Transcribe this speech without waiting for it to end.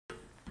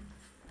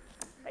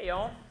Hey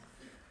y'all,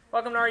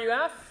 welcome to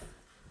RUF.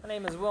 My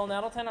name is Will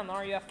Nettleton. I'm the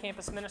RUF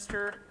campus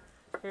minister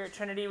here at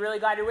Trinity. Really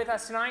glad you're with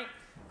us tonight.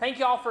 Thank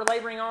you all for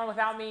laboring on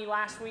without me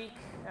last week.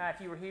 If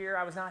you were here,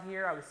 I was not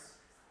here. I was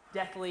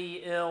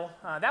deathly ill.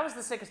 That was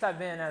the sickest I've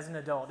been as an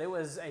adult. It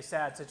was a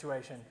sad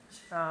situation.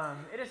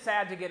 It is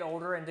sad to get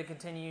older and to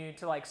continue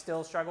to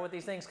still struggle with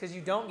these things because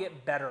you don't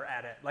get better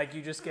at it.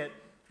 You just get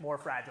more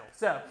fragile.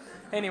 So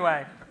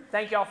anyway,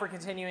 thank you all for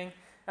continuing.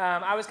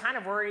 I was kind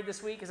of worried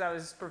this week as I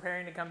was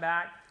preparing to come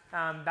back.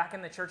 Back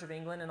in the Church of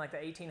England in the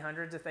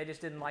 1800s, if they just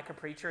didn't like a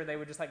preacher, they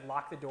would just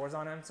lock the doors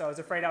on him. So I was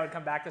afraid I would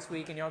come back this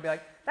week and y'all would be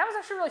like, that was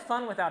actually really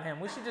fun without him.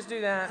 We should just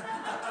do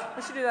that.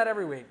 We should do that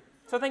every week.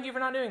 So thank you for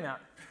not doing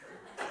that.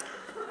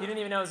 You didn't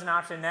even know it was an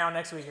option. Now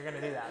next week you're going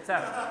to do that.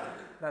 So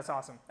that's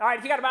awesome. All right,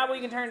 if you got a Bible,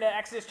 you can turn to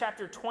Exodus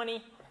chapter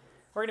 20.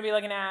 We're going to be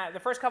looking at the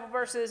first couple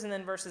verses and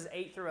then verses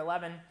 8 through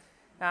 11.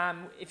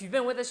 If you've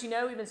been with us, you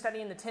know we've been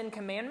studying the Ten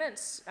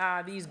Commandments,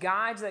 these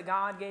guides that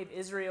God gave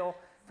Israel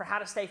for how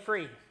to stay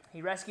free.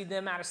 He rescued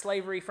them out of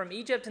slavery from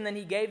Egypt, and then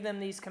he gave them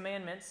these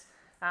commandments,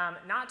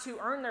 not to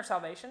earn their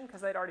salvation,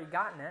 because they'd already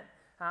gotten it,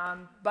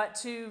 but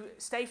to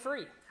stay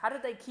free. How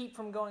did they keep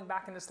from going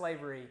back into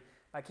slavery?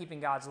 By keeping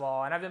God's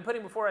law. And I've been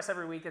putting before us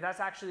every week that that's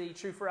actually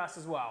true for us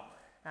as well.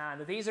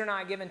 That these are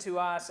not given to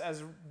us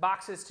as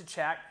boxes to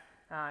check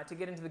to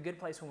get into the good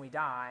place when we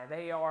die.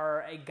 They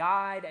are a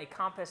guide, a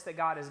compass that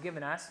God has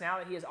given us. Now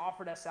that he has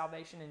offered us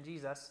salvation in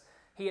Jesus,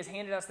 he has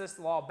handed us this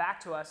law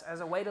back to us as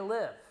a way to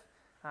live.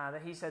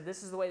 That he said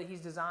this is the way that he's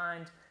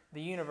designed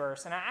the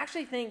universe. And I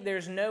actually think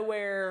there's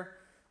nowhere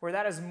where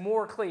that is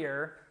more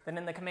clear than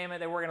in the commandment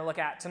that we're going to look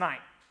at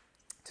tonight.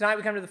 Tonight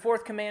we come to the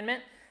fourth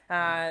commandment,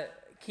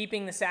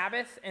 keeping the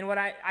Sabbath. And what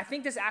I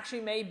think this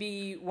actually may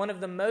be one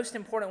of the most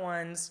important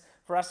ones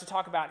for us to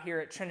talk about here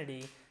at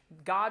Trinity,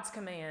 God's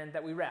command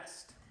that we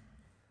rest.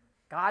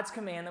 God's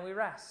command that we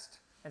rest.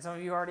 And some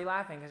of you are already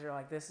laughing because you're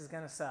like, this is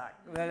going to suck.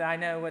 I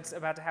know what's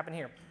about to happen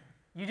here.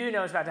 You do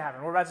know what's about to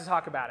happen. We're about to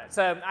talk about it.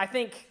 So I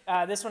think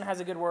this one has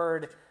a good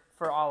word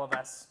for all of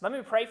us. Let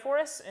me pray for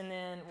us, and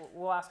then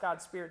we'll ask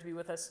God's Spirit to be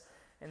with us,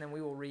 and then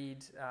we will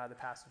read the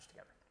passage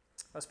together.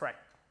 Let's pray.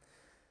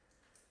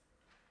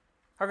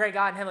 Our great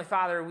God and Heavenly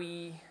Father,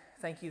 we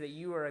thank you that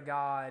you are a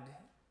God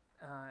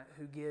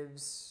who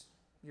gives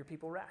your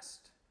people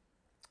rest,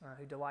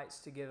 who delights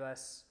to give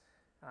us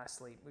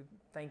sleep. We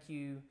thank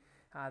you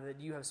that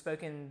you have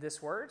spoken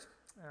this word.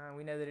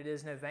 We know that it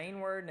is no vain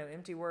word, no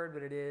empty word,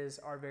 but it is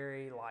our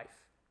very life.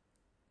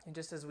 And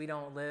just as we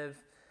don't live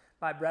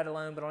by bread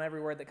alone, but on every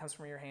word that comes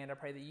from your hand, I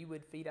pray that you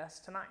would feed us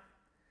tonight.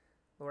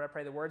 Lord, I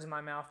pray the words of my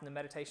mouth and the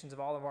meditations of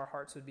all of our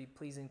hearts would be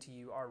pleasing to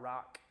you, our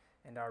rock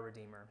and our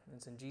Redeemer. And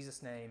it's in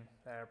Jesus' name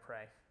that I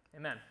pray.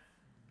 Amen.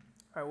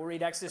 All right, we'll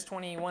read Exodus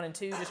 21 and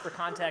 2 just for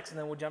context, and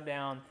then we'll jump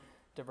down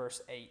to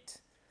verse 8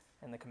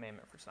 and the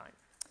commandment for tonight.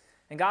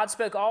 And God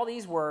spoke all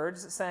these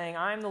words, saying,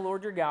 I am the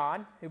Lord your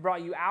God, who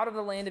brought you out of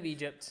the land of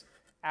Egypt,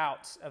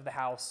 out of the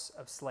house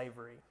of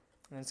slavery.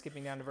 And then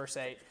skipping down to verse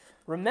 8.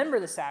 Remember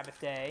the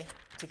Sabbath day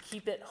to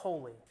keep it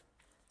holy.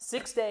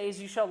 6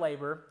 days you shall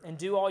labor and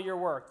do all your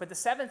work, but the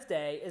seventh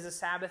day is a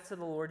Sabbath to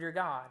the Lord your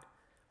God.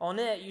 On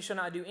it you shall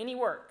not do any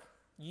work,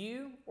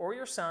 you or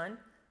your son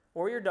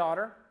or your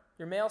daughter,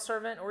 your male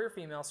servant or your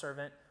female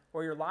servant,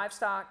 or your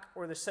livestock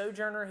or the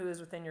sojourner who is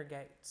within your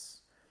gates.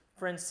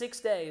 For in 6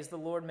 days the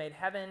Lord made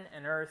heaven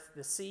and earth,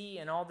 the sea,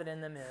 and all that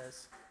in them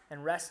is,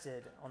 and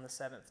rested on the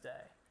seventh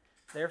day.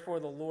 Therefore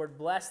the Lord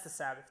blessed the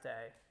Sabbath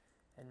day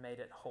and made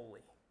it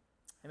holy.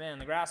 Amen.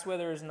 The grass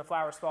withers and the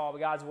flowers fall, but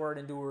God's word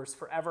endures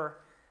forever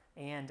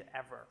and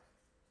ever.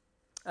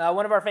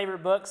 One of our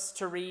favorite books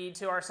to read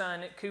to our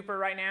son Cooper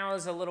right now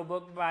is a little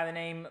book by the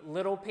name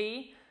Little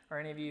P. Are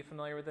any of you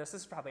familiar with this?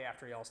 This is probably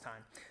after y'all's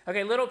time.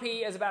 Okay, Little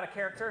P is about a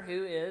character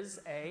who is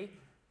a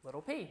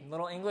little P,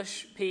 little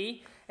English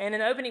P. And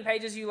in the opening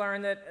pages, you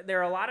learn that there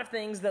are a lot of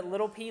things that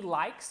little P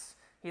likes.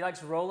 He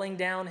likes rolling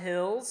down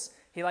hills.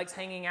 He likes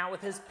hanging out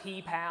with his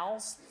P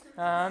pals.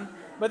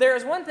 But there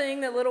is one thing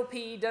that little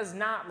P does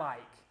not like,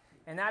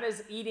 and that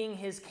is eating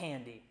his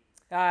candy.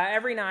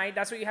 Every night,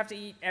 that's what you have to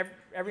eat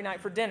every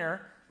night for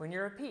dinner when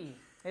you're a P,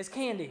 is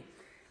candy.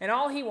 And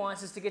all he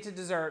wants is to get to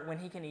dessert when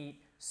he can eat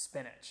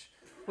spinach,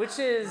 which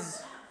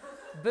is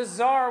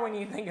bizarre when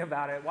you think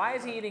about it. Why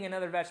is he eating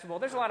another vegetable?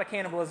 There's a lot of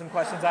cannibalism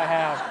questions I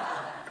have.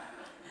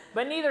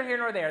 But neither here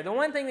nor there. The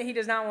one thing that he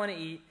does not want to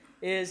eat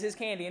is his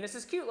candy. And it's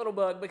this cute little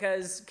book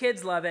because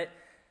kids love it.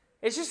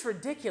 It's just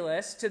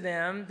ridiculous to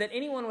them that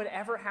anyone would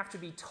ever have to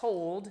be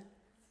told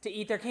to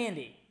eat their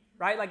candy,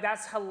 right?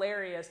 That's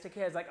hilarious to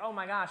kids. Oh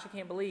my gosh, I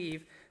can't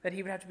believe that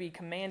he would have to be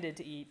commanded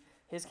to eat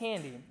his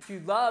candy. If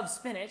you love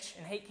spinach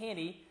and hate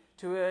candy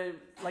to a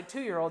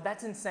 2-year-old,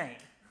 that's insane,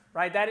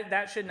 right?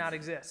 That should not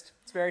exist.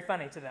 It's very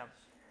funny to them.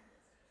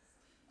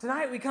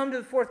 Tonight we come to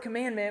the fourth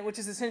commandment, which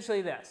is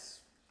essentially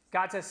this.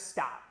 God says,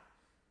 stop.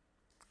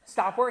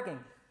 Stop working.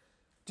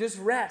 Just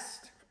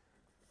rest.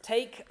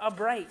 Take a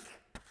break.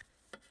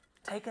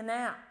 Take a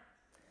nap.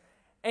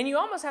 And you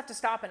almost have to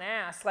stop and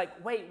ask,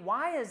 wait,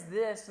 why is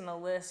this in a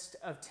list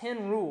of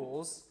 10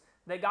 rules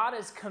that God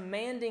is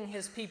commanding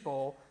his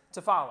people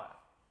to follow?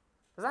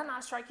 Does that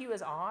not strike you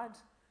as odd?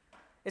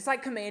 It's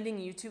like commanding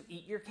you to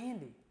eat your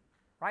candy,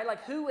 right?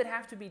 Like, who would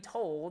have to be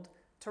told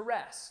to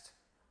rest?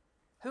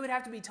 Who would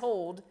have to be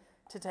told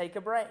to take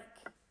a break?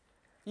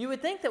 You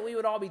would think that we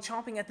would all be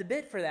chomping at the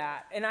bit for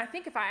that. And I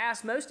think if I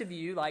asked most of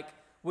you, like,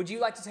 would you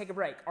like to take a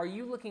break? Are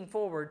you looking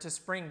forward to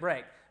spring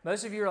break?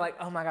 Most of you are like,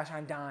 oh my gosh,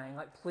 I'm dying.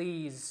 Like,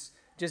 please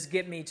just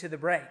get me to the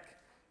break.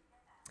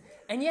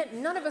 And yet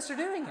none of us are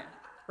doing it,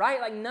 right?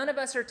 Like, none of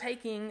us are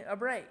taking a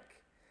break.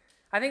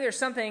 I think there's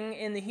something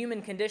in the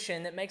human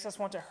condition that makes us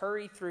want to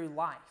hurry through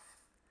life.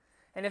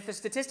 And if the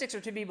statistics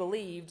are to be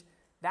believed,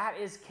 that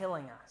is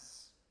killing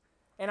us.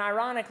 And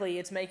ironically,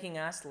 it's making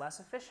us less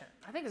efficient.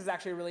 I think this is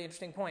actually a really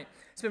interesting point.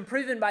 It's been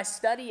proven by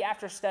study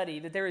after study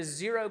that there is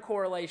zero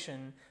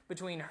correlation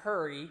between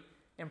hurry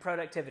and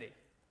productivity.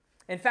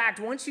 In fact,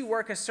 once you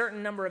work a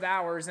certain number of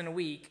hours in a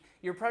week,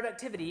 your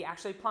productivity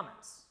actually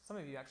plummets. Some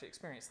of you actually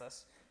experience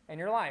this in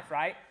your life,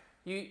 right?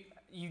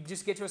 You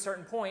just get to a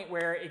certain point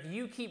where if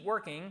you keep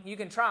working, you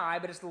can try,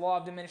 but it's the law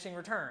of diminishing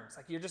returns.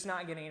 Like, you're just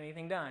not getting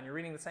anything done. You're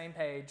reading the same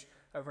page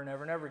over and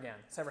over and over again.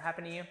 Has this ever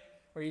happened to you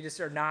where you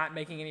just are not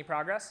making any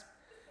progress?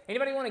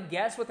 Anybody want to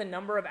guess what the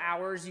number of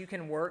hours you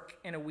can work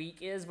in a week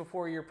is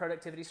before your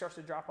productivity starts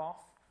to drop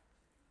off?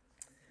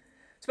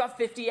 It's about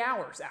 50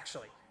 hours,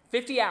 actually.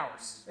 50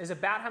 hours is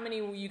about how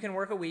many you can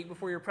work a week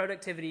before your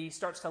productivity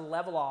starts to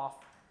level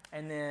off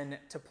and then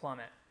to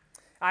plummet.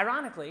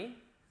 Ironically,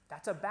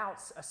 that's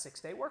about a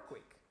 6-day work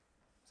week.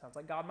 Sounds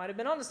like God might have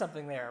been onto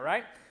something there,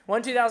 right?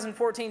 One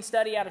 2014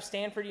 study out of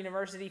Stanford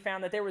University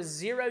found that there was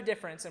zero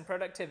difference in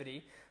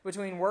productivity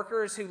between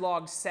workers who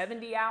logged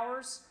 70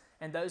 hours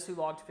and those who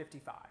logged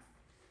 55.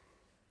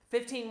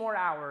 15 more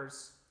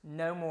hours,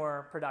 no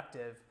more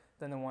productive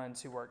than the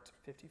ones who worked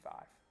 55.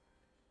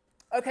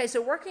 Okay,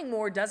 so working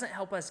more doesn't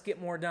help us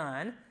get more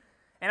done,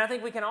 and I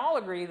think we can all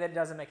agree that it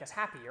doesn't make us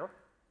happier,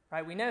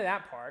 right? We know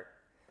that part.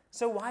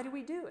 So why do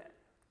we do it?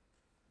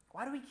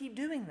 Why do we keep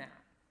doing that?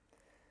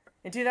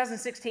 In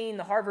 2016,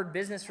 the Harvard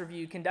Business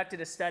Review conducted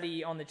a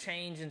study on the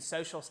change in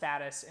social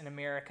status in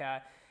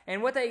America,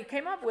 and what they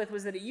came up with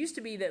was that it used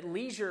to be that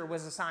leisure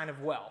was a sign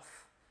of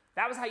wealth.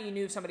 That was how you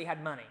knew if somebody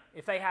had money.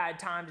 If they had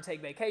time to take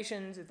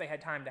vacations, if they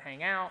had time to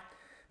hang out.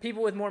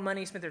 People with more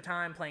money spent their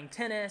time playing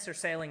tennis or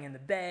sailing in the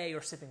bay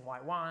or sipping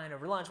white wine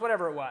over lunch,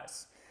 whatever it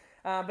was.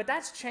 But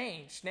that's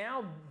changed.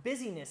 Now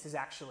busyness is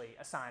actually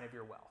a sign of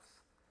your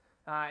wealth.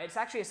 It's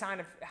actually a sign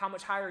of how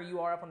much higher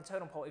you are up on the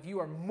totem pole if you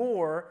are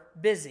more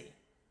busy.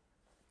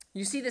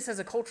 You see this as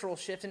a cultural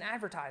shift in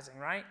advertising,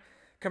 right?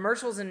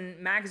 Commercials and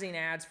magazine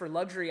ads for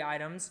luxury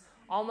items,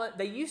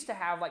 they used to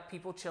have like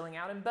people chilling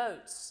out in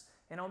boats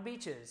and on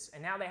beaches,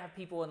 and now they have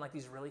people in like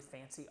these really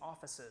fancy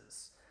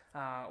offices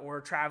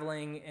or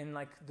traveling in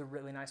like the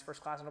really nice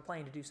first class on a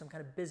plane to do some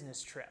kind of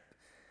business trip.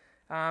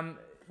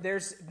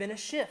 There's been a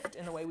shift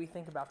in the way we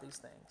think about these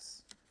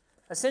things.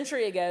 A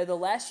century ago, the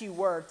less you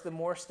worked, the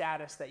more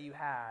status that you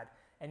had,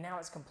 and now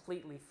it's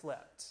completely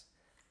flipped.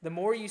 The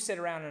more you sit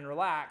around and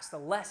relax, the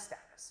less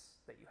status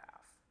that you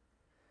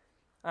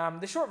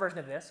have. The short version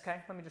of this,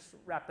 okay, let me just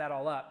wrap that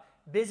all up.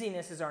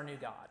 Busyness is our new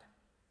God.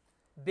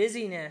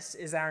 Busyness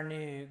is our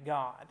new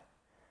God.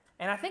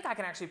 And I think I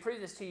can actually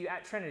prove this to you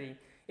at Trinity.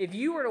 If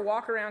you were to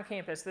walk around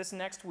campus this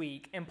next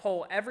week and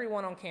poll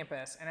everyone on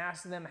campus and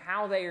ask them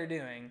how they are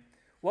doing,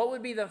 what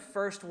would be the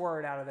first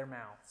word out of their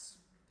mouths?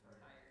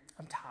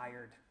 I'm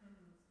tired.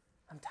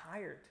 I'm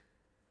tired.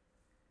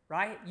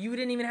 Right? You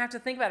didn't even have to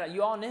think about it.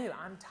 You all knew,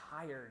 I'm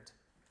tired.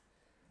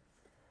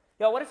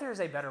 Y'all, what if there is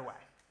a better way?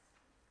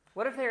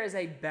 What if there is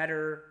a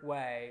better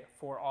way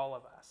for all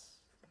of us?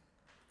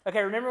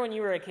 Okay, remember when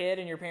you were a kid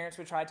and your parents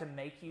would try to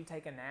make you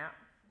take a nap?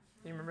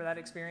 Do you remember that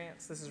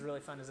experience? This is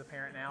really fun as a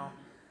parent now.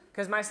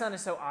 Because my son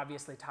is so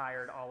obviously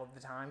tired all of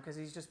the time because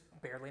he's just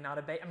barely not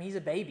a baby. I mean, he's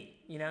a baby.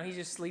 You know, he's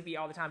just sleepy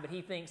all the time, but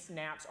he thinks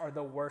naps are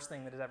the worst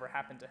thing that has ever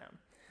happened to him.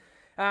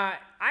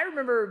 I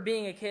remember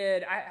being a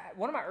kid,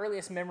 one of my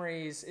earliest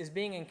memories is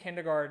being in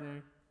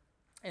kindergarten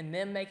and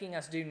them making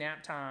us do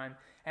nap time.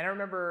 And I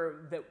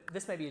remember that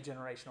this may be a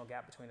generational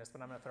gap between us,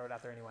 but I'm going to throw it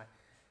out there anyway.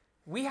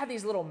 We had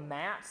these little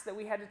mats that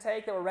we had to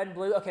take that were red and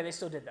blue. Okay, they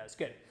still did those.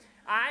 Good.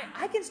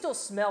 I can still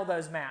smell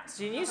those mats.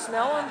 Can you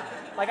smell them?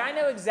 Like, I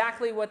know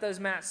exactly what those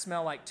mats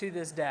smell like to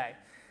this day.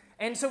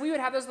 And so we would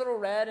have those little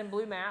red and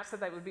blue mats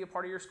that would be a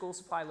part of your school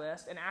supply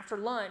list. And after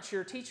lunch,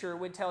 your teacher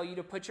would tell you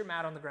to put your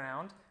mat on the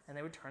ground, and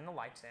they would turn the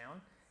lights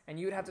down, and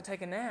you would have to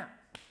take a nap.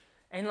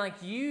 And like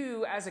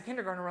you, as a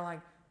kindergartner, were like,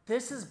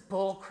 this is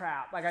bull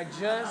crap. Like, I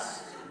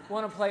just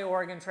want to play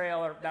Oregon Trail,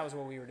 or that was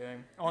what we were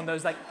doing, on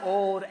those like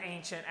old,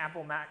 ancient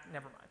Apple Mac.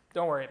 Never mind.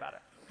 Don't worry about it.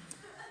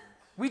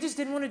 We just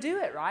didn't want to do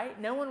it, right?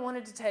 No one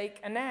wanted to take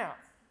a nap.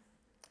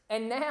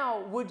 And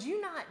now, would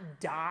you not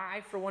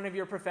die for one of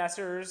your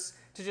professors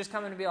to just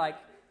come in and be like,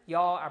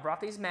 y'all, I brought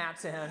these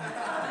mats in.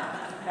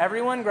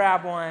 Everyone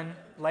grab one,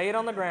 lay it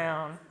on the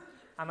ground.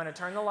 I'm going to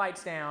turn the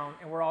lights down,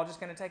 and we're all just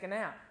going to take a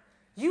nap.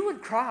 You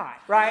would cry,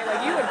 right?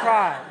 Like, you would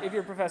cry if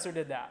your professor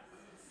did that.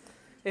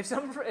 If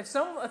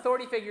some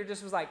authority figure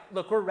just was like,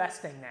 look, we're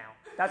resting now.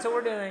 That's what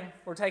we're doing.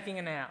 We're taking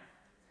a nap.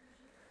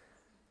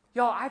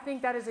 Y'all, I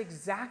think that is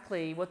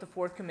exactly what the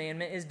fourth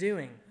commandment is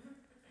doing.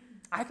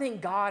 I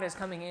think God is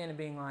coming in and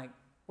being like,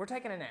 we're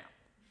taking a nap.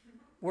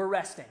 We're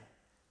resting.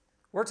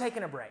 We're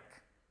taking a break.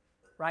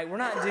 Right? We're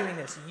not doing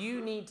this. You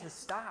need to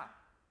stop.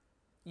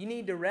 You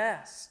need to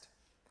rest.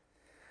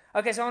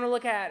 Okay, so I want to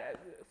look at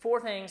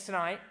 4 things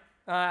tonight.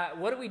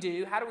 What do we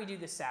do? How do we do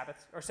this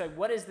Sabbath?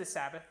 What is the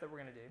Sabbath that we're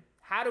going to do?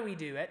 How do we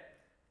do it?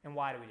 And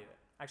why do we do it?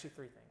 Actually,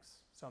 3 things.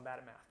 So I'm bad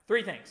at math.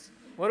 3 things.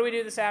 What do we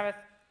do the Sabbath?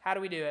 How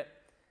do we do it?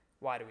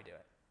 Why do we do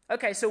it?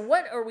 Okay, so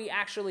what are we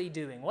actually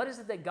doing? What is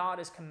it that God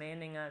is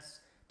commanding us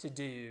to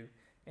do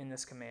in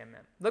this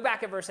commandment? Look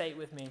back at verse 8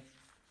 with me,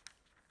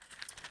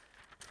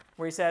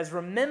 where he says,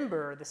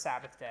 remember the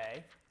Sabbath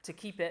day to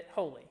keep it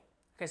holy.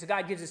 Okay, so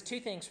God gives us 2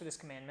 things for this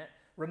commandment.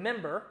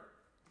 Remember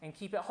and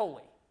keep it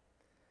holy.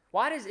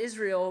 Why does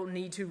Israel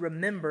need to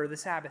remember the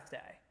Sabbath day?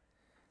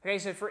 Okay,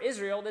 so for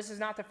Israel, this is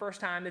not the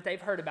first time that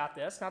they've heard about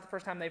this, not the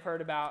first time they've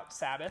heard about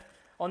Sabbath.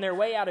 On their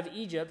way out of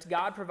Egypt,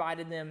 God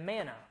provided them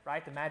manna,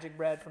 right? The magic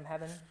bread from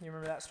heaven. You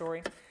remember that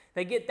story?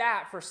 They get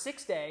that for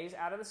 6 days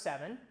out of the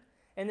 7.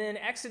 And then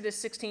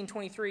Exodus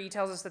 16:23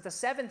 tells us that the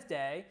 7th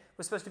day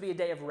was supposed to be a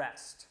day of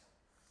rest.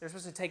 They're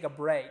supposed to take a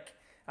break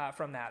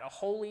from that, a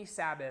holy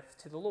Sabbath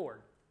to the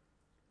Lord.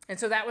 And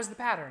so that was the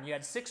pattern. You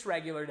had 6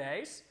 regular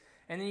days,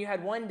 and then you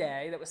had 1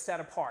 day that was set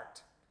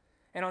apart.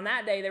 And on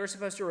that day, they were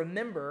supposed to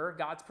remember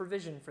God's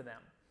provision for them.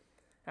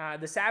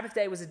 The Sabbath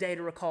day was a day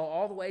to recall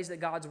all the ways that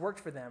God's worked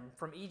for them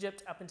from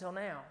Egypt up until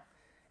now,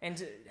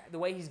 and the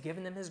way he's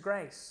given them his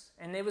grace.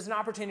 And it was an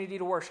opportunity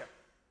to worship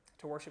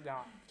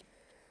God.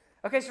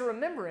 Okay, so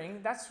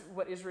remembering, that's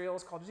what Israel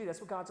is called to do. That's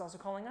what God's also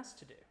calling us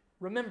to do.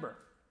 Remember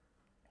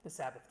the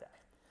Sabbath day.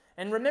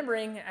 And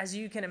remembering, as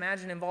you can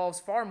imagine, involves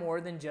far more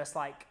than just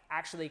like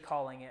actually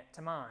calling it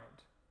to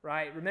mind,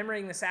 right?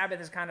 Remembering the Sabbath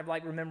is kind of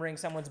like remembering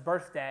someone's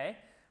birthday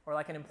or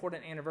like an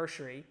important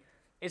anniversary.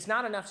 It's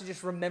not enough to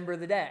just remember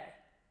the day,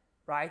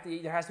 right?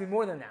 There has to be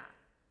more than that.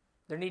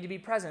 There need to be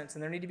presents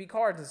and there need to be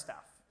cards and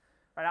stuff,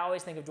 right? I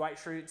always think of Dwight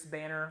Schrute's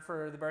banner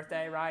for the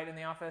birthday, right, in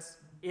the office.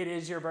 It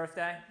is your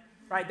birthday,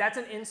 right? That's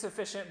an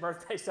insufficient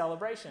birthday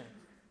celebration.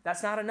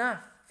 That's not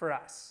enough for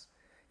us.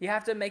 You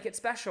have to make it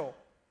special.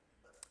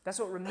 That's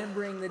what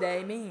remembering the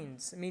day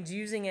means. It means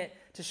using it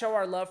to show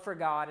our love for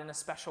God in a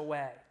special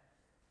way.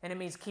 And it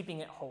means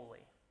keeping it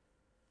holy.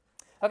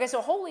 Okay, so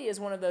holy is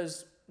one of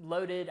those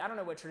loaded, I don't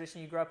know what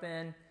tradition you grew up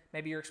in.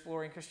 Maybe you're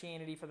exploring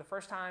Christianity for the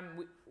first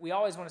time. We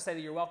always want to say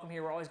that you're welcome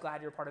here. We're always glad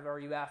you're a part of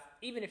RUF.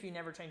 Even if you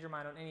never change your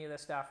mind on any of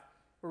this stuff,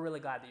 we're really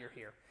glad that you're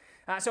here.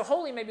 So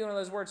holy may be one of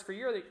those words for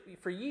you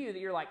that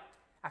you're like,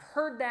 I've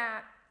heard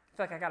that. I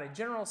feel like I got a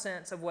general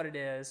sense of what it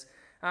is.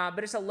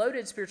 But it's a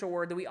loaded spiritual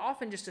word that we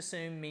often just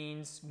assume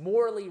means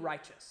morally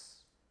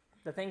righteous.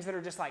 The things that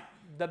are just like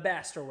the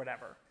best or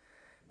whatever.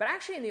 But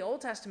actually in the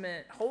Old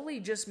Testament, holy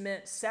just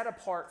meant set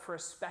apart for a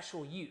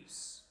special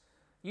use.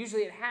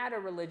 Usually it had a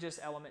religious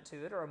element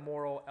to it or a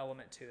moral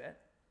element to it.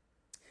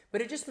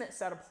 But it just meant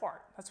set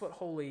apart. That's what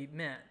holy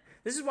meant.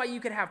 This is why you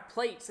could have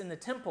plates in the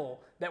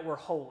temple that were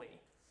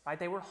holy. Right?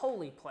 They were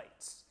holy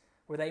plates.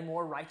 Were they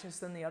more righteous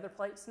than the other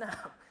plates? No.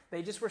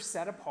 They just were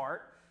set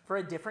apart for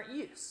a different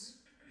use.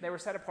 They were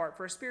set apart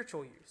for a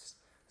spiritual use.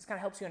 This kind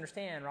of helps you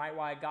understand, right,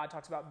 why God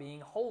talks about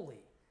being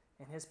holy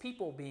and his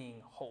people being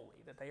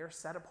holy, that they are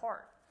set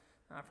apart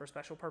for a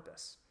special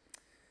purpose.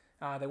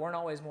 They weren't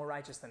always more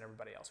righteous than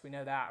everybody else. We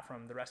know that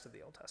from the rest of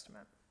the Old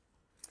Testament.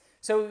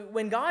 So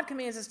when God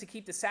commands us to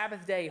keep the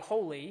Sabbath day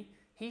holy,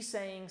 he's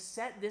saying,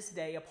 set this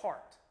day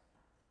apart.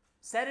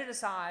 Set it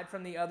aside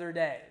from the other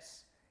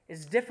days.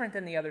 It's different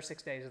than the other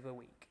 6 days of the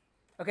week.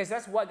 Okay, so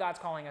that's what God's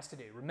calling us to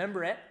do.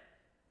 Remember it,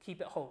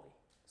 keep it holy,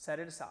 set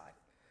it aside.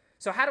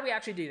 So how do we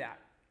actually do that?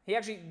 He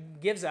actually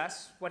gives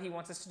us what he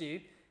wants us to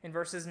do in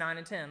verses 9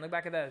 and 10. Look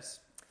back at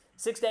those.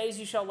 6 days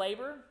you shall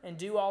labor and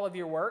do all of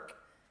your work,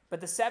 but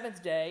the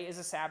 7th day is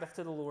a Sabbath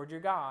to the Lord your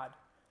God.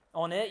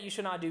 On it you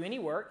shall not do any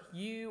work,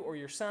 you or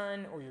your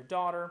son or your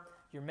daughter,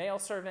 your male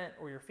servant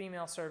or your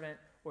female servant,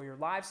 or your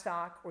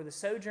livestock, or the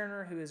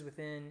sojourner who is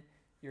within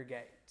your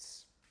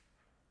gates.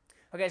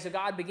 Okay, so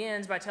God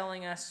begins by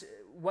telling us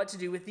what to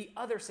do with the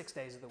other 6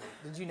 days of the week.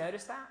 Did you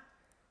notice that?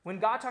 When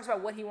God talks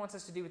about what he wants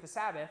us to do with the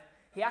Sabbath,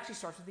 he actually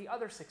starts with the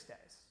other 6 days.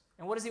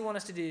 And what does he want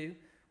us to do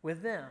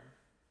with them?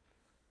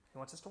 He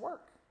wants us to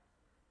work.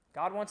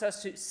 God wants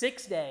us to,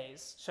 6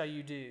 days shall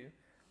you do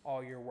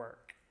all your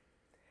work.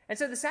 And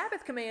so the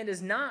Sabbath command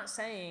is not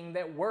saying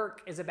that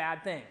work is a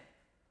bad thing,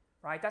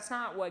 right? That's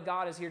not what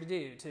God is here to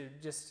do, to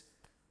just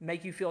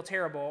make you feel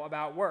terrible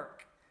about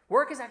work.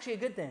 Work is actually a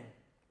good thing.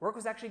 Work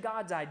was actually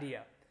God's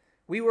idea.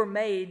 We were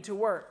made to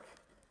work.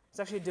 It's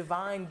actually a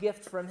divine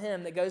gift from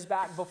him that goes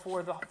back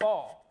before the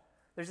fall.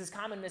 There's this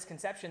common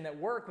misconception that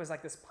work was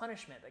like this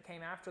punishment that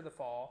came after the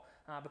fall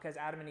because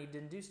Adam and Eve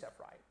didn't do stuff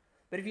right.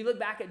 But if you look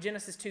back at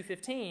Genesis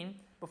 2:15,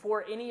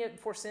 before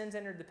sins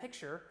entered the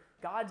picture,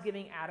 God's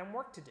giving Adam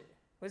work to do.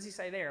 What does he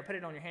say there? Put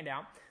it on your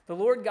handout. The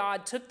Lord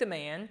God took the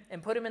man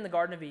and put him in the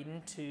Garden of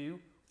Eden to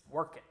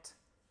work it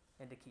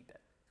and to keep it.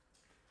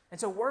 And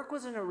so work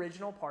was an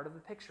original part of the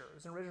picture. It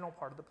was an original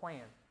part of the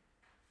plan.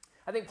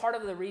 I think part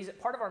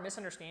of our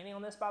misunderstanding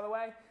on this, by the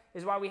way,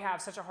 is why we have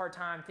such a hard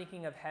time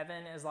thinking of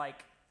heaven as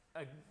like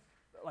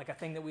a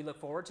thing that we look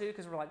forward to,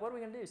 because we're like, what are we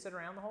going to do? Sit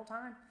around the whole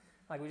time?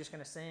 Like, we're just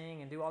going to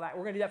sing and do all that?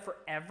 We're going to do that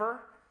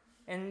forever?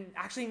 And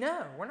actually,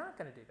 no, we're not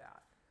going to do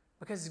that.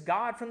 Because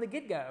God, from the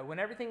get-go, when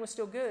everything was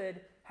still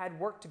good, had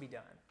work to be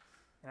done.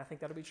 And I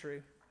think that'll be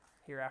true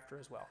hereafter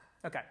as well.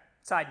 Okay,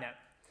 side note.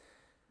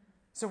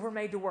 So we're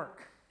made to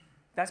work.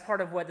 That's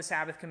part of what the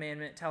Sabbath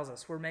commandment tells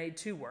us. We're made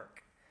to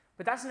work.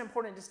 But that's an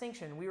important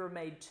distinction. We were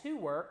made to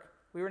work.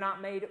 We were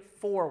not made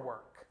for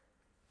work.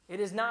 It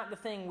is not the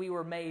thing we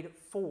were made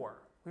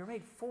for. We were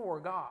made for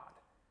God.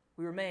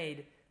 We were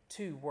made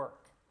to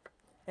work.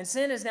 And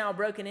sin has now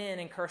broken in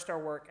and cursed our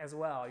work as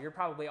well. You're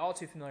probably all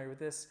too familiar with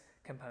this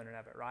component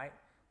of it, right?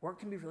 Work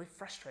can be really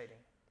frustrating.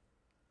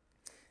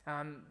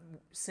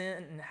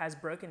 Sin has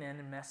broken in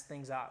and messed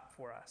things up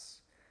for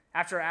us.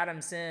 After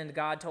Adam sinned,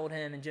 God told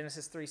him in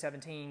Genesis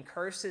 3:17,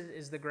 "Cursed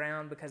is the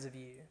ground because of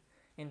you.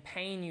 In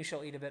pain you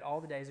shall eat of it all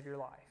the days of your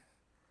life."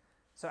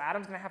 So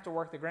Adam's going to have to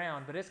work the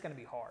ground, but it's going to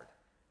be hard.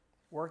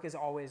 Work is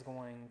always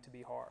going to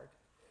be hard.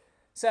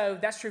 So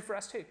that's true for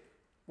us too.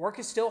 Work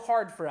is still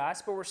hard for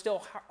us, but we're still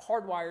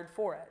hardwired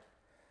for it.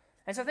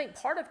 And so I think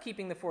part of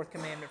keeping the fourth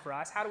commandment for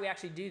us, how do we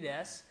actually do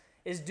this,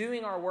 is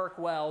doing our work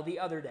well the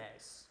other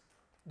days.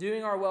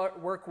 Doing our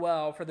work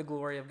well for the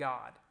glory of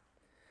God.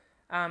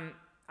 I'm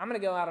going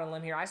to go out on a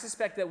limb here. I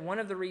suspect that one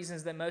of the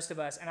reasons that most of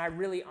us, and I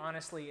really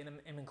honestly am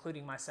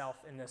including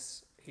myself in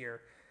this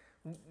here,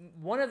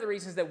 one of the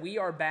reasons that we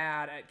are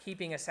bad at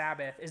keeping a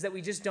Sabbath is that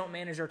we just don't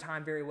manage our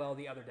time very well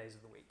the other days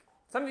of the week.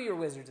 Some of you are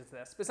wizards at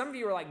this, but some of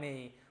you are like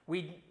me.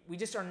 We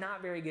just are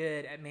not very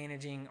good at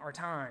managing our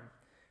time.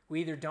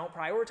 We either don't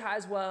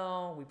prioritize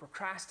well, we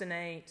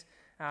procrastinate,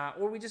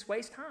 or we just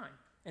waste time.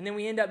 And then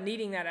we end up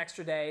needing that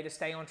extra day to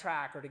stay on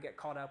track or to get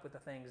caught up with the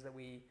things that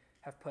we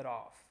have put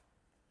off.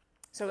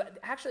 So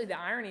actually the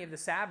irony of the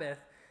Sabbath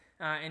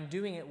and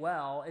doing it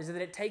well is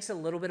that it takes a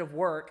little bit of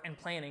work and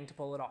planning to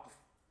pull it off.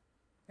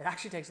 It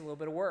actually takes a little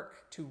bit of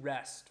work to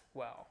rest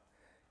well.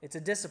 It's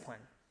a discipline.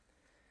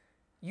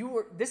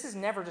 This is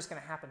never just going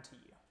to happen to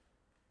you.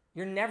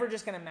 You're never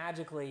just going to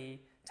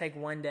magically take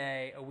one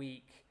day a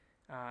week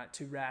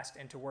to rest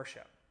and to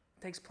worship.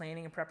 It takes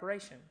planning and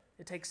preparation.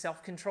 It takes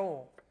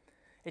self-control.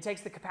 It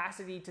takes the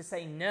capacity to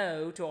say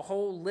no to a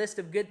whole list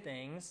of good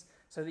things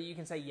so that you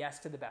can say yes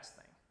to the best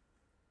thing.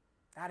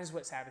 That is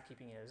what Sabbath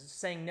keeping is. It's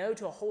saying no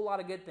to a whole lot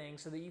of good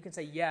things so that you can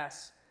say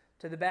yes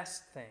to the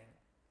best thing.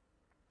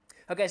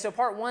 Okay, so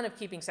part one of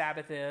keeping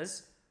Sabbath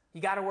is you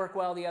got to work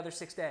well the other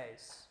 6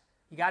 days.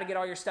 You got to get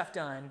all your stuff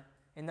done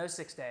in those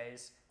 6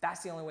 days.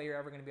 That's the only way you're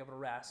ever going to be able to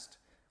rest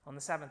on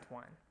the seventh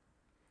one.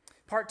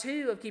 Part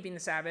two of keeping the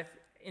Sabbath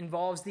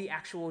involves the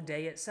actual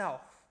day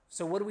itself.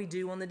 So what do we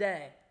do on the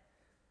day?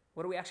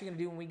 What are we actually going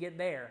to do when we get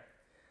there?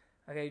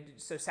 Okay,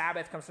 so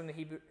Sabbath comes from the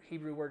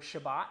Hebrew word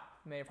Shabbat.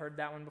 You may have heard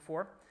that one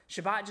before.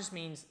 Shabbat just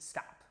means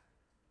stop.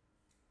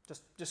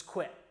 Just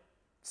quit.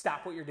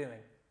 Stop what you're doing.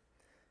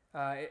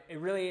 It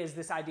really is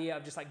this idea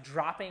of just like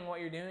dropping what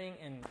you're doing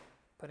and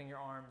putting your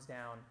arms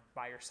down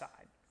by your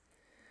side.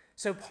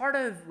 So part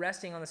of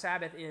resting on the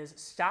Sabbath is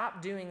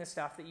stop doing the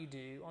stuff that you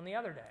do on the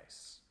other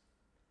days.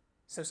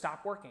 So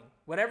stop working.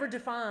 Whatever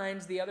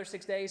defines the other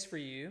 6 days for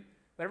you,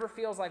 whatever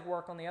feels like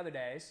work on the other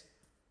days,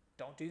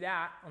 don't do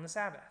that on the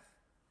Sabbath.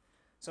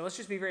 So let's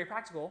just be very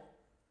practical,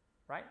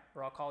 right?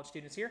 We're all college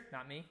students here,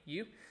 not me,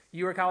 you.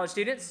 You are college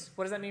students.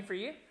 What does that mean for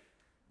you?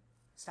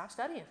 Stop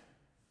studying.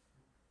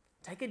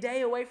 Take a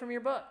day away from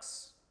your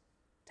books.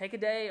 Take a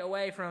day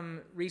away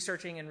from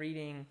researching and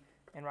reading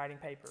and writing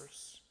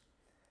papers.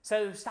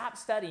 So stop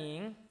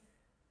studying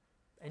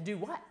and do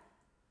what?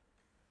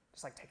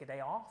 Just like take a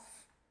day off.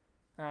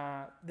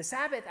 The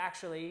Sabbath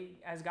actually,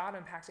 as God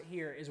unpacks it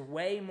here, is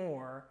way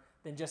more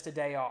than just a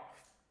day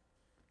off.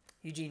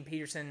 Eugene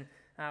Peterson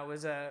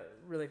was a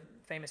really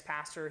famous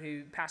pastor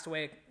who passed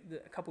away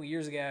a couple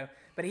years ago,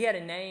 but he had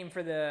a name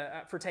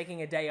for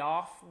taking a day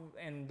off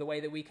and the way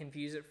that we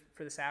confuse it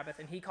for the Sabbath,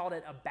 and he called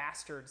it a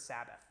bastard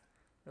Sabbath.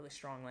 Really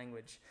strong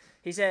language.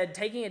 He said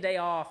taking a day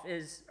off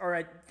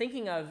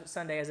thinking of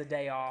Sunday as a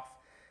day off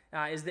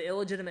is the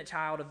illegitimate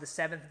child of the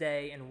seventh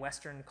day in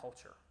Western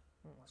culture.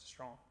 That's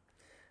strong.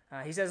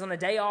 He says on a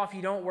day off,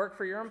 you don't work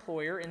for your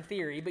employer in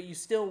theory, but you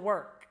still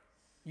work.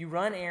 You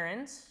run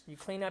errands, you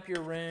clean up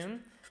your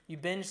room, you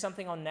binge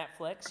something on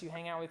Netflix, you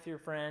hang out with your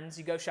friends,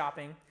 you go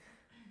shopping.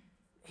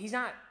 He's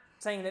not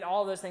saying that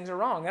all of those things are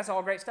wrong. That's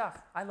all great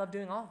stuff. I love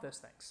doing all of those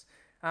things.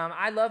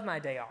 I love my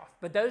day off,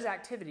 but those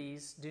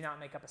activities do not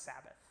make up a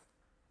Sabbath.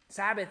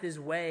 Sabbath is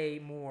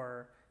way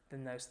more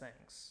than those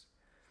things.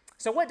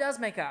 So what does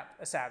make up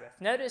a Sabbath?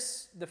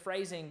 Notice the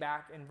phrasing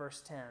back in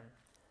verse 10.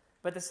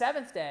 But the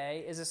seventh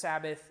day is a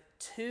Sabbath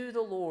to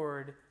the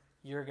Lord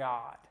your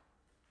God.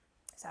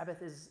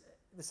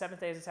 The seventh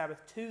day is a Sabbath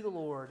to the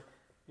Lord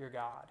your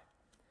God.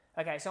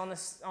 Okay, so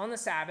on the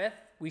Sabbath,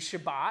 we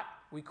Shabbat,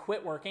 we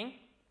quit working,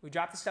 we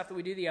drop the stuff that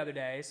we do the other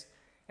days,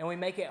 and we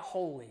make it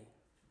holy.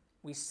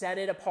 We set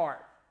it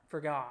apart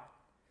for God.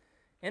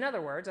 In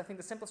other words, I think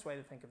the simplest way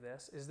to think of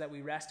this is that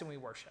we rest and we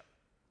worship.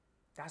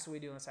 That's what we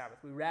do on the Sabbath.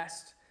 We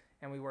rest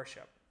and we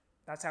worship.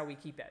 That's how we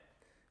keep it.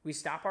 We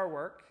stop our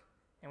work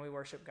and we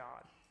worship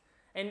God.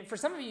 And for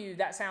some of you,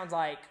 that sounds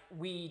like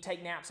we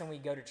take naps and we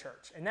go to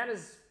church. And that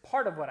is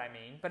part of what I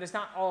mean, but it's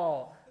not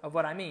all of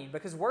what I mean.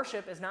 Because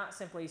worship is not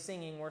simply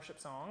singing worship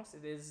songs.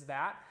 It is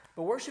that.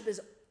 But worship is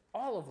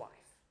all of life.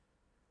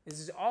 This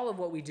is all of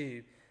what we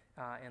do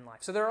in life.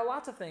 So there are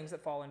lots of things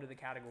that fall into the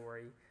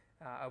category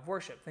of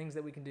worship, things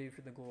that we can do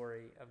for the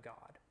glory of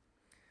God.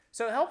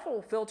 So a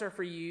helpful filter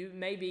for you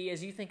may be,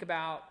 as you think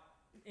about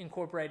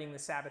incorporating the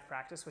Sabbath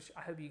practice, which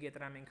I hope you get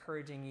that I'm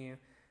encouraging you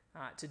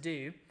to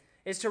do,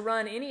 is to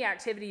run any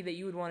activity that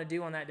you would want to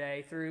do on that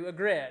day through a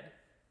grid.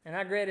 And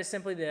that grid is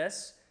simply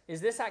this.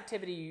 Is this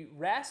activity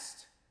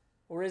rest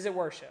or is it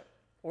worship?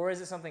 Or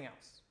is it something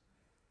else?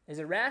 Is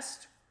it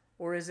rest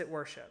or is it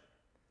worship?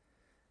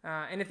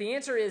 And if the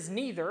answer is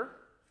neither,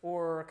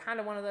 or kind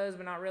of one of those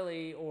but not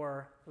really,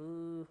 or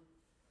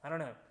I don't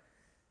know,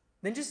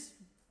 then just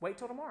wait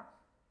till tomorrow.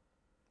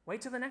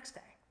 Wait till the next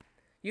day.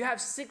 You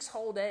have 6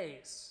 whole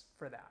days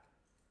for that.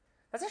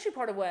 That's actually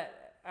part of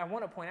what I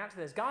want to point out to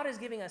this. God is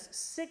giving us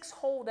 6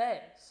 whole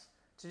days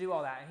to do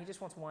all that, and he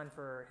just wants one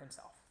for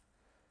himself.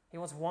 He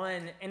wants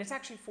one, and it's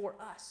actually for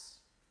us,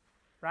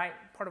 right?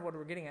 Part of what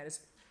we're getting at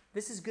is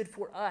this is good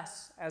for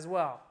us as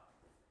well.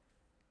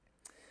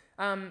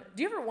 Do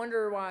you ever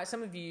wonder why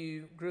some of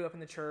you grew up in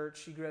the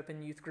church, you grew up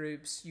in youth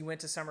groups, you went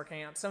to summer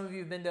camp, some of you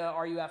have been to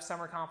RUF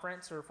summer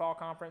conference or fall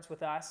conference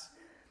with us,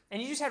 and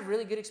you just had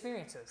really good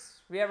experiences.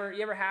 You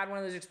ever had one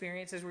of those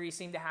experiences where you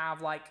seem to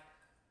have like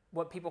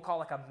what people call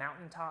like a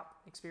mountaintop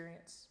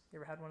experience? You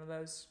ever had one of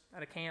those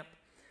at a camp?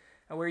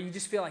 Where you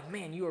just feel like,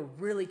 man, you are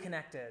really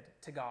connected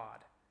to God.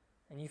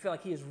 And you feel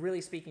like he is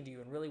really speaking to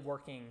you and really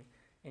working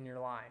in your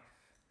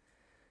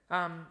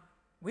life.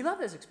 We love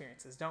those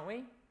experiences, don't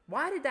we?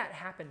 Why did that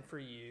happen for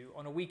you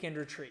on a weekend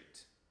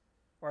retreat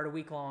or at a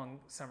week-long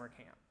summer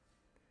camp?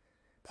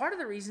 Part of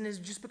the reason is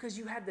just because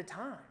you had the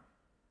time.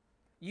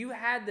 You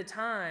had the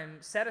time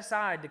set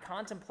aside to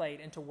contemplate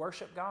and to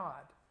worship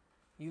God.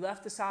 You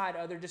left aside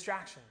other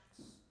distractions,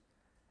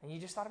 and you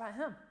just thought about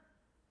him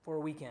for a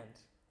weekend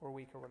or a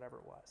week or whatever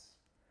it was.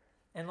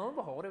 And lo and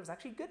behold, it was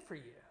actually good for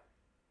you.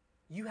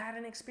 You had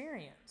an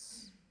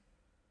experience.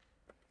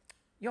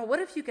 What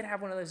if you could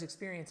have one of those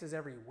experiences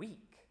every week?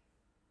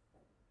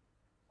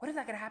 What if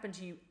that could happen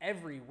to you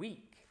every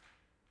week?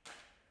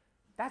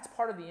 That's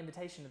part of the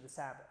invitation of the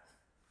Sabbath.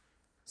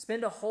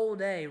 Spend a whole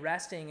day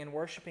resting and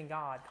worshiping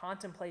God,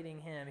 contemplating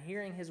him,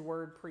 hearing his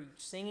word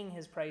preached, singing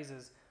his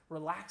praises,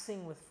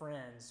 relaxing with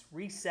friends,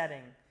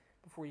 resetting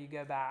before you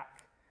go back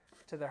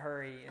to the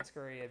hurry and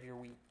scurry of your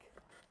week.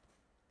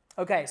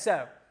 Okay,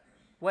 so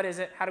what is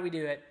it? How do we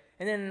do it?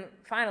 And then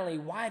finally,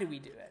 why do we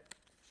do it?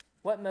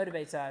 What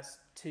motivates us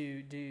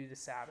to do the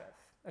Sabbath?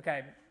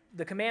 Okay,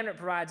 the commandment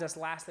provides us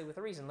lastly with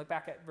a reason. Look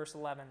back at verse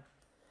 11.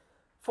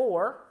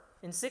 For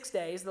in 6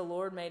 days the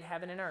Lord made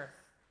heaven and earth,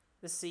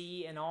 the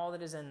sea and all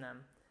that is in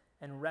them,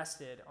 and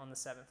rested on the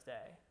 7th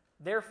day.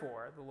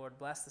 Therefore the Lord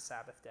blessed the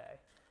Sabbath day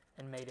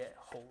and made it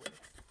holy.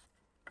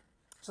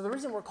 So the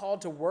reason we're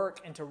called to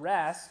work and to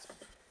rest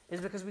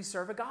is because we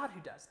serve a God who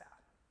does that.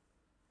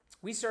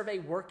 We serve a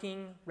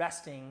working,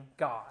 resting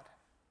God.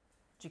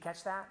 Did you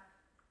catch that?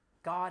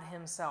 God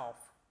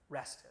himself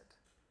rested.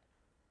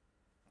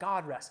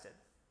 God rested.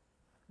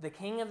 The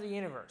King of the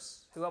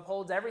universe, who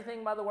upholds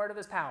everything by the word of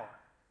his power.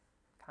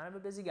 Kind of a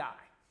busy guy.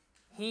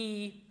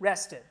 He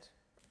rested.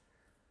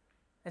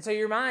 And so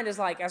your mind is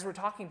like, as we're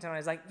talking tonight,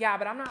 is like, yeah,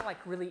 but I'm not like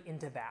really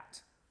into that.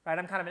 Right?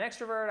 I'm kind of an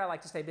extrovert. I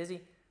like to stay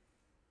busy.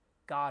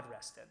 God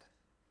rested.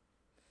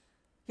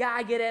 Yeah,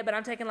 I get it, but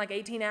I'm taking like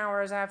 18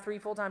 hours. I have 3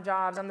 full-time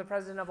jobs. I'm the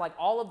president of like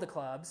all of the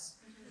clubs.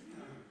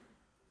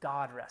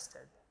 God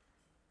rested.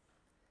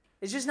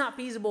 It's just not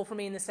feasible for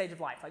me in this stage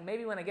of life. Like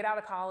maybe when I get out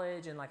of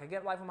college and like I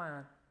get life on my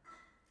own.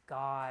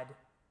 God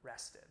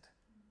rested.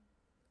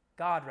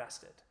 God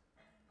rested.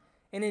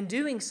 And in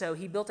doing so,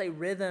 he built a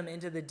rhythm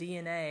into the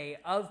DNA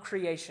of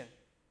creation.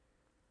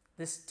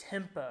 This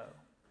tempo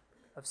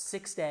of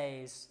 6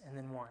 days and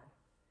then 1.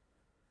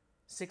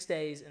 6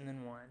 days and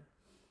then 1.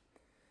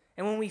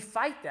 And when we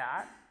fight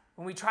that,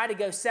 when we try to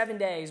go 7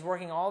 days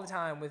working all the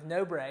time with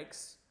no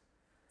breaks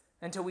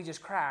until we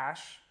just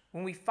crash,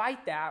 when we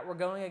fight that, we're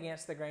going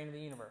against the grain of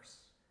the universe.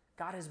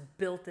 God has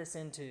built this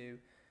into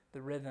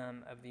the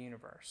rhythm of the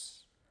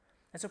universe.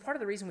 And so part of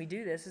the reason we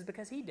do this is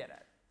because he did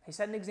it. He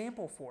set an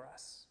example for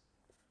us.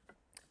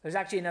 There's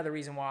actually another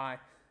reason why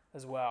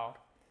as well.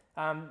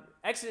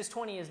 Exodus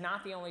 20 is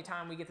not the only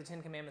time we get the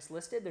 10 Commandments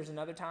listed. There's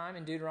another time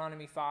in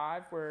Deuteronomy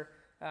 5 where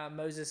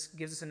Moses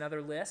gives us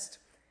another list.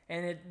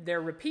 And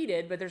they're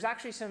repeated, but there's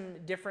actually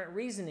some different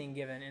reasoning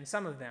given in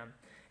some of them.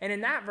 And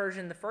in that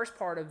version, the first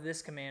part of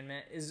this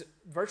commandment is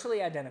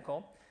virtually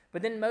identical.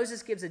 But then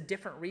Moses gives a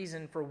different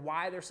reason for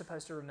why they're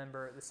supposed to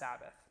remember the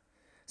Sabbath.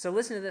 So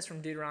listen to this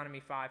from Deuteronomy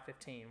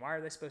 5:15. Why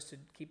are they supposed to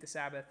keep the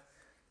Sabbath?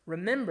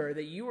 Remember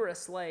that you were a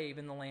slave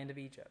in the land of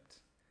Egypt,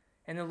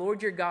 and the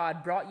Lord your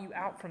God brought you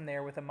out from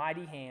there with a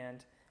mighty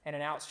hand and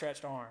an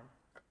outstretched arm.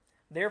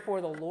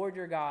 Therefore the Lord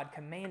your God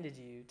commanded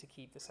you to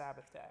keep the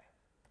Sabbath day.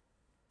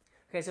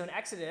 Okay, so in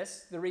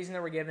Exodus, the reason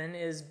that we're given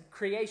is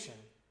creation.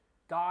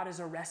 God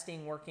is a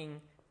resting, working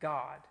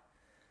God.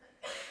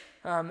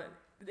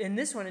 In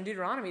this one, in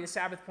Deuteronomy, the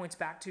Sabbath points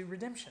back to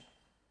redemption,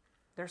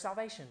 their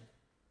salvation.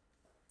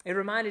 It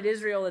reminded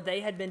Israel that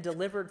they had been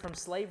delivered from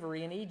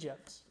slavery in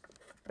Egypt.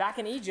 Back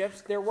in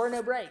Egypt, there were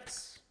no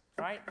breaks,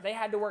 right? They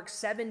had to work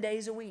 7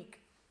 days a week,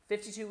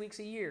 52 weeks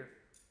a year,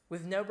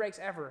 with no breaks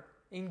ever,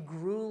 in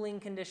grueling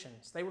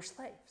conditions. They were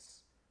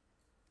slaves.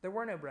 There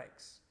were no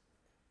breaks.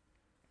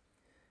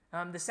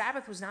 The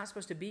Sabbath was not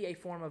supposed to be a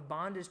form of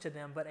bondage to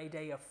them, but a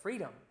day of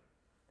freedom.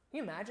 Can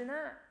you imagine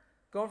that?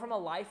 Going from a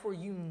life where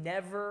you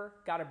never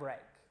got a break.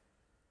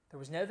 There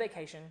was no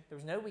vacation. There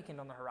was no weekend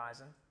on the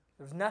horizon.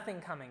 There was nothing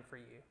coming for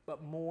you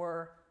but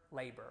more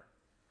labor.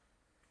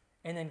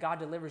 And then God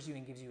delivers you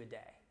and gives you a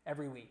day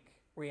every week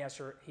where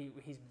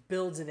he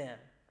builds it in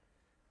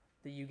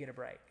that you get a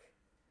break.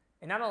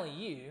 And not only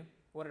you,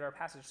 what did our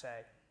passage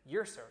say?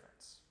 Your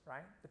servants,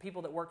 right? The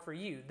people that work for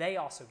you, they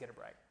also get a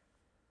break.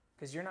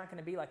 Because you're not going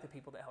to be like the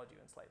people that held you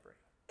in slavery.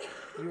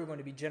 You are going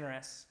to be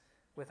generous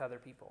with other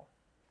people.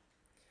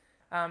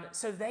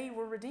 So they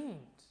were redeemed.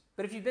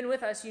 But if you've been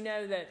with us, you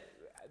know that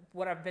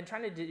what I've been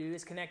trying to do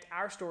is connect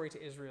our story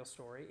to Israel's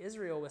story.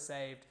 Israel was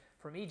saved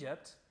from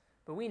Egypt,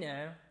 but we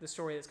know the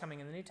story that's coming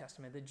in the New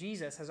Testament, that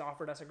Jesus has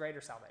offered us a greater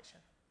salvation.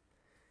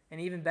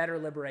 And even better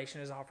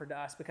liberation is offered to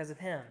us because of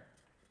him.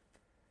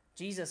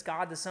 Jesus,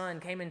 God the Son,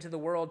 came into the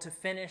world to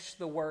finish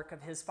the work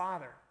of his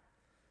Father.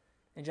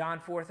 In John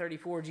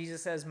 4:34,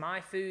 Jesus says,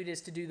 "My food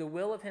is to do the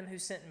will of him who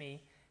sent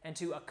me and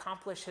to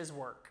accomplish his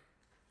work,"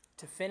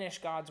 to finish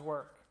God's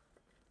work.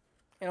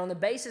 And on the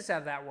basis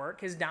of that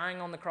work, his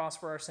dying on the cross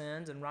for our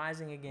sins and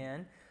rising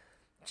again,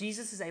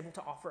 Jesus is able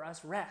to offer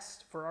us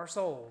rest for our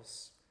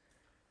souls.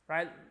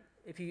 Right?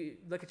 If you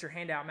look at your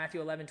handout, Matthew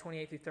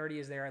 11:28-30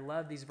 is there. I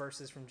love these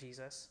verses from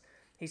Jesus.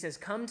 He says,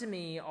 "Come to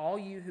me, all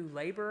you who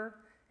labor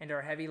and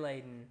are heavy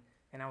laden,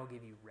 and I will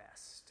give you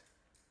rest.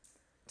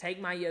 Take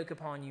my yoke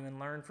upon you and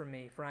learn from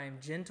me, for I am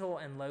gentle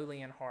and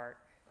lowly in heart,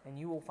 and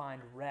you will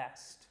find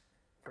rest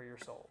for your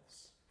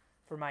souls.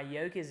 For my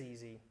yoke is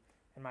easy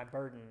and my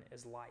burden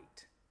is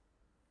light."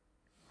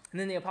 And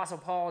then the Apostle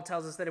Paul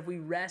tells us that if we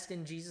rest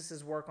in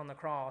Jesus' work on the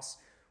cross,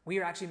 we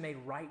are actually made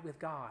right with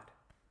God.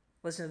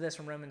 Listen to this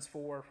from Romans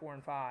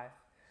 4:4-5.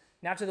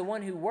 "Now to the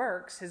one who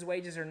works, his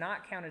wages are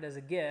not counted as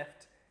a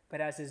gift, but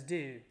as his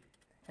due.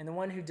 And the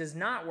one who does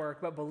not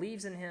work, but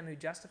believes in him who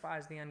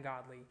justifies the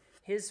ungodly,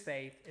 his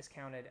faith is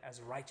counted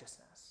as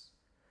righteousness."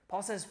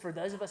 Paul says for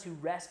those of us who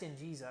rest in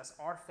Jesus,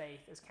 our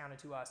faith is counted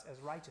to us as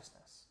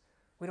righteousness.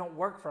 We don't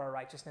work for our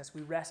righteousness,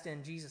 we rest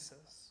in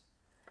Jesus's.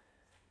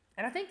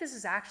 And I think this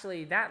is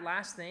actually, that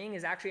last thing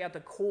is actually at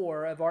the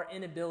core of our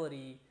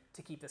inability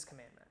to keep this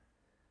commandment.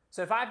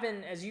 So if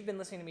as you've been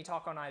listening to me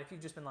talk all night, if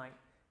you've just been like,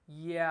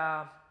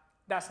 yeah,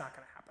 that's not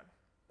going to happen.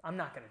 I'm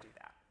not going to do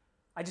that.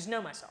 I just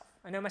know myself.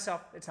 I know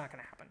myself, it's not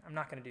going to happen. I'm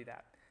not going to do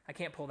that. I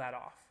can't pull that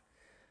off.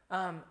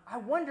 I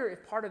wonder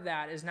if part of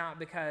that is not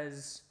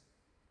because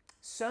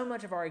so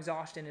much of our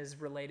exhaustion is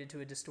related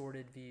to a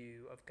distorted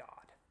view of God.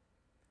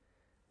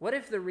 What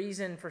if the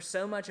reason for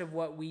so much of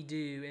what we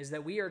do is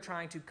that we are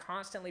trying to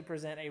constantly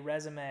present a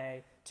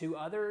resume to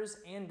others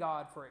and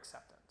God for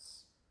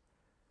acceptance?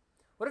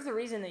 What if the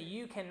reason that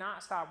you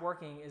cannot stop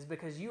working is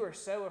because you are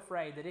so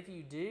afraid that if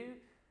you do,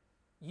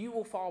 you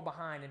will fall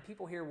behind and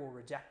people here will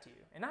reject you?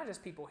 And not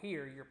just people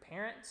here, your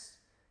parents,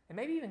 and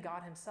maybe even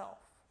God himself.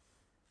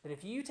 That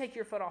if you take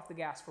your foot off the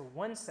gas for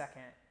 1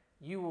 second,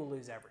 you will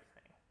lose everything.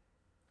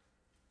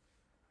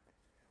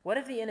 What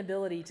if the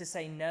inability to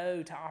say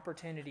no to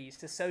opportunities,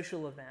 to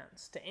social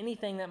events, to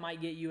anything that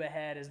might get you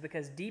ahead is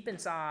because deep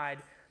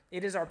inside,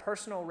 it is our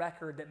personal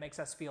record that makes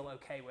us feel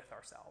okay with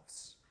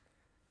ourselves,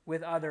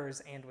 with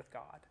others, and with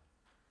God?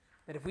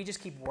 That if we just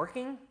keep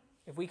working,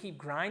 if we keep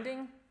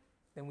grinding,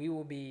 then we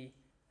will be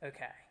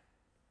okay.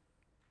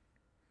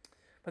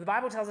 But the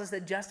Bible tells us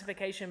that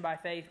justification by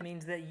faith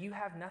means that you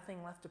have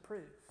nothing left to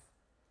prove,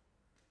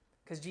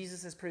 because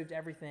Jesus has proved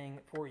everything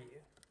for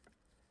you.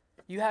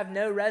 You have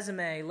no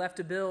resume left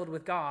to build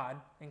with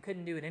God and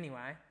couldn't do it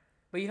anyway,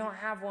 but you don't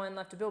have one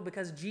left to build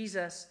because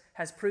Jesus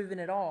has proven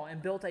it all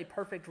and built a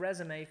perfect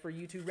resume for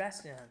you to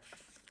rest in.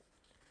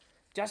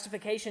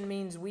 Justification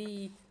means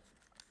we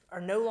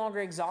are no longer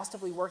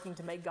exhaustively working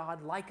to make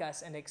God like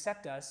us and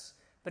accept us,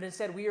 but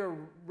instead we are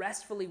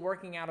restfully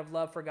working out of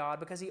love for God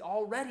because he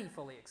already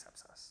fully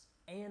accepts us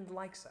and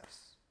likes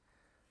us.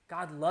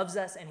 God loves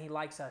us and he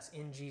likes us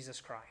in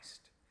Jesus Christ,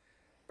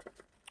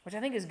 which I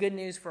think is good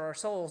news for our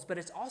souls, but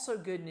it's also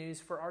good news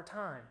for our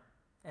time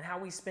and how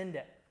we spend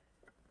it.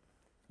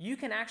 You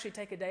can actually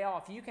take a day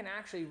off. You can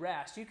actually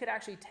rest. You could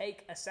actually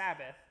take a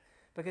Sabbath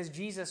because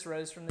Jesus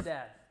rose from the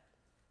dead,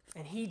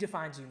 and he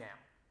defines you now.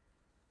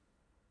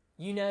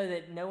 You know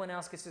that no one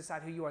else gets to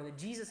decide who you are, that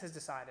Jesus has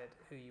decided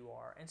who you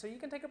are, and so you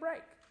can take a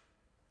break.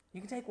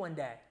 You can take 1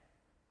 day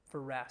for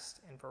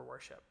rest and for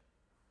worship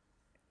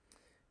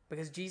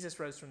because Jesus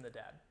rose from the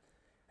dead.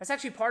 That's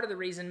actually part of the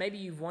reason, maybe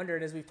you've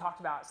wondered as we've talked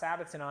about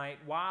Sabbath tonight,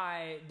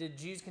 why did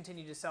Jews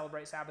continue to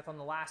celebrate Sabbath on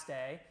the last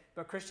day, but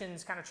but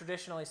Christians kind of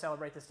traditionally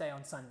celebrate this day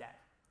on Sunday.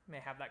 You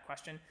may have that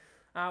question.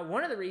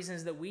 One of the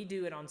reasons that we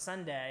do it on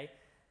Sunday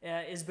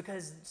is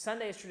because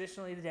Sunday is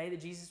traditionally the day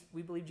that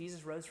we believe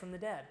Jesus rose from the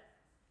dead.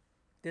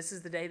 This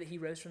is the day that he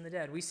rose from the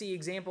dead. We see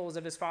examples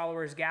of his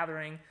followers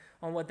gathering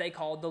on what they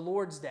called the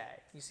Lord's Day.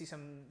 You see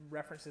some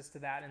references to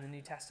that in the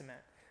New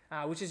Testament,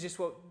 which is just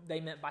what they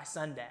meant by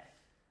Sunday.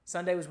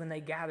 Sunday was when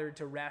they gathered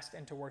to rest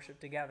and to worship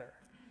together.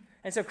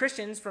 And so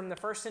Christians from the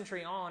first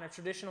century on have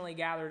traditionally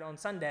gathered on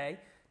Sunday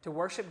to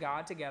worship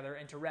God together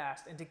and to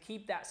rest and to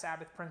keep that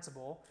Sabbath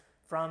principle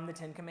from the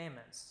Ten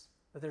Commandments.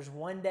 That there's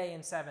one day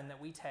in 7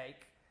 that we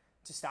take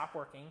to stop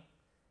working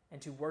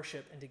and to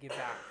worship and to give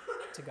back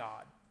to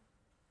God.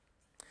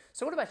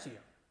 So what about you?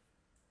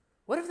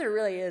 What if there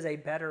really is a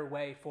better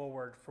way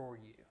forward for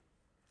you?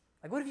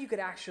 Like, what if you could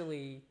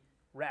actually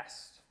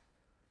rest?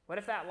 What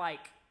if that,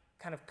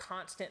 kind of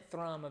constant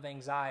thrum of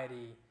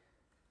anxiety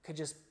could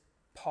just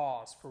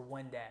pause for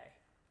one day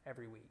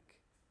every week?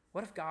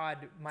 What if God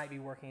might be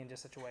working in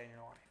just such a way in your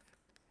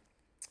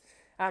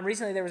life?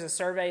 Recently, there was a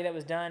survey that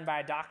was done by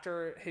a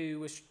doctor who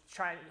was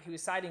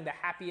citing the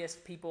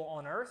happiest people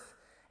on earth,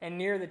 and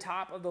near the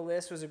top of the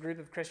list was a group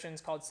of Christians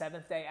called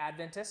Seventh-day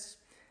Adventists.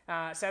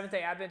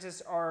 Seventh-day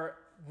Adventists are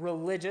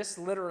religious,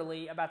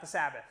 literally, about the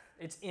Sabbath.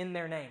 It's in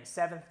their name,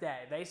 seventh day.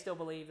 They still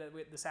believe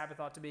that the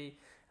Sabbath ought to be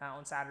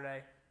on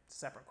Saturday. It's a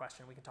separate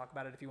question. We can talk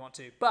about it if you want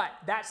to. But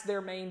that's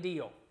their main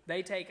deal.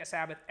 They take a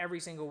Sabbath every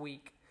single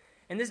week.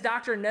 And this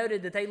doctor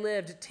noted that they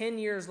lived 10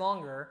 years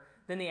longer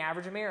than the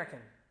average American.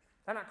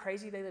 Is that not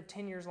crazy? They lived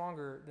 10 years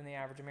longer than the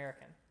average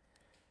American.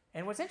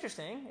 And what's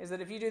interesting is that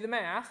if you do the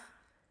math,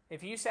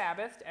 if you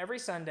Sabbathed every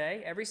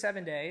Sunday, every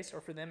 7 days, or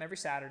for them every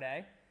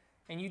Saturday,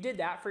 and you did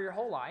that for your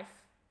whole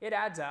life, it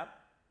adds up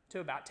to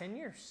about 10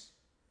 years.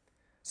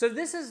 So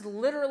this is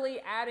literally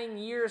adding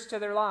years to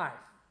their life,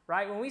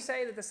 right? When we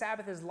say that the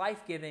Sabbath is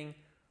life-giving,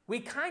 we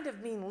kind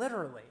of mean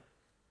literally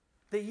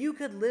that you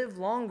could live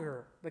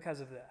longer because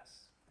of this.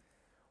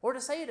 Or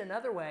to say it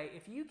another way,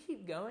 if you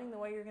keep going the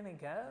way you're going to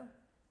go,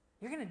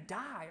 you're going to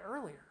die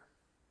earlier.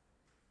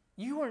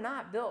 You were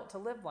not built to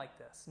live like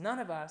this. None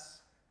of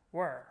us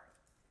were.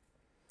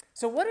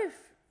 So what if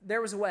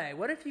there was a way?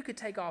 What if you could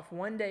take off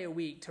one day a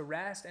week to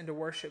rest and to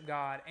worship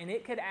God, and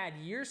it could add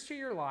years to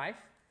your life,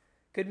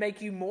 could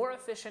make you more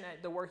efficient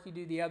at the work you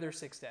do the other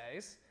 6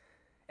 days,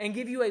 and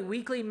give you a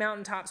weekly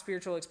mountaintop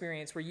spiritual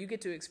experience where you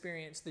get to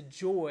experience the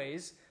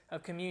joys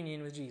of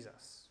communion with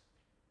Jesus?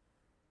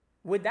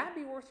 Would that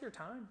be worth your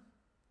time?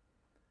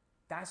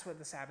 That's what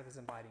the Sabbath is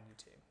inviting you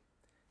to.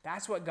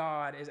 That's what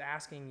God is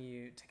asking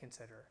you to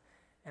consider.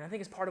 And I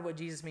think it's part of what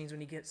Jesus means when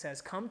he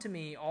says, "Come to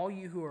me, all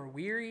you who are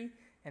weary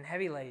and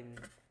heavy laden,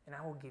 and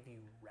I will give you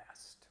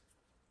rest."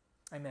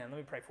 Amen. Let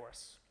me pray for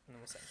us, and then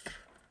we'll sing.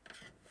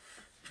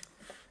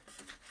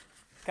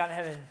 God in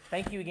heaven,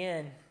 thank you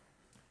again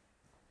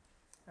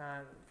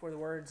for the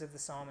words of the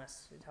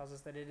psalmist. It tells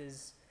us that it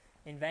is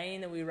in vain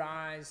that we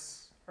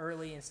rise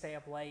early and stay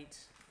up late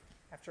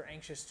after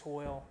anxious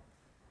toil,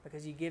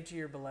 because you give to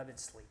your beloved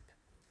sleep.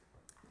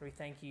 We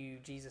thank you,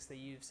 Jesus, that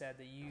you've said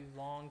that you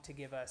long to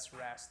give us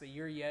rest, that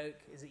your yoke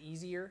is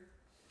easier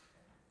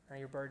and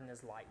your burden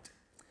is light.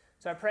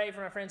 So I pray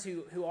for my friends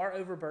who are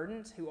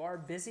overburdened, who are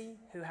busy,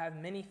 who have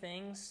many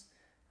things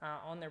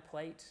on their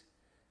plate.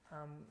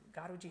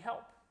 God, would you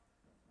help?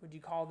 Would you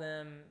call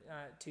them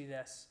to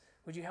this?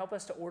 Would you help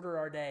us to order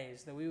our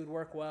days, that we would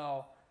work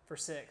well for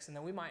 6, and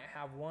that we might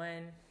have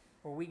one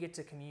where we get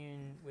to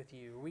commune with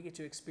you, where we get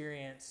to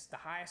experience the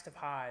highest of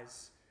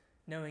highs,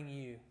 knowing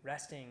you,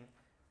 resting,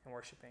 and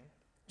worshiping.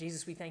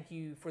 Jesus, we thank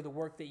you for the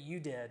work that you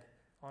did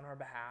on our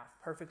behalf,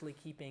 perfectly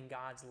keeping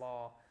God's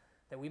law,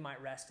 that we might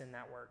rest in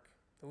that work,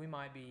 that we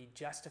might be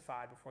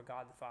justified before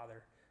God the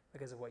Father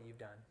because of what you've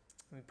done.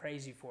 And we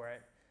praise you for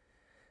it.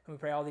 And we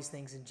pray all these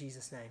things in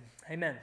Jesus' name. Amen.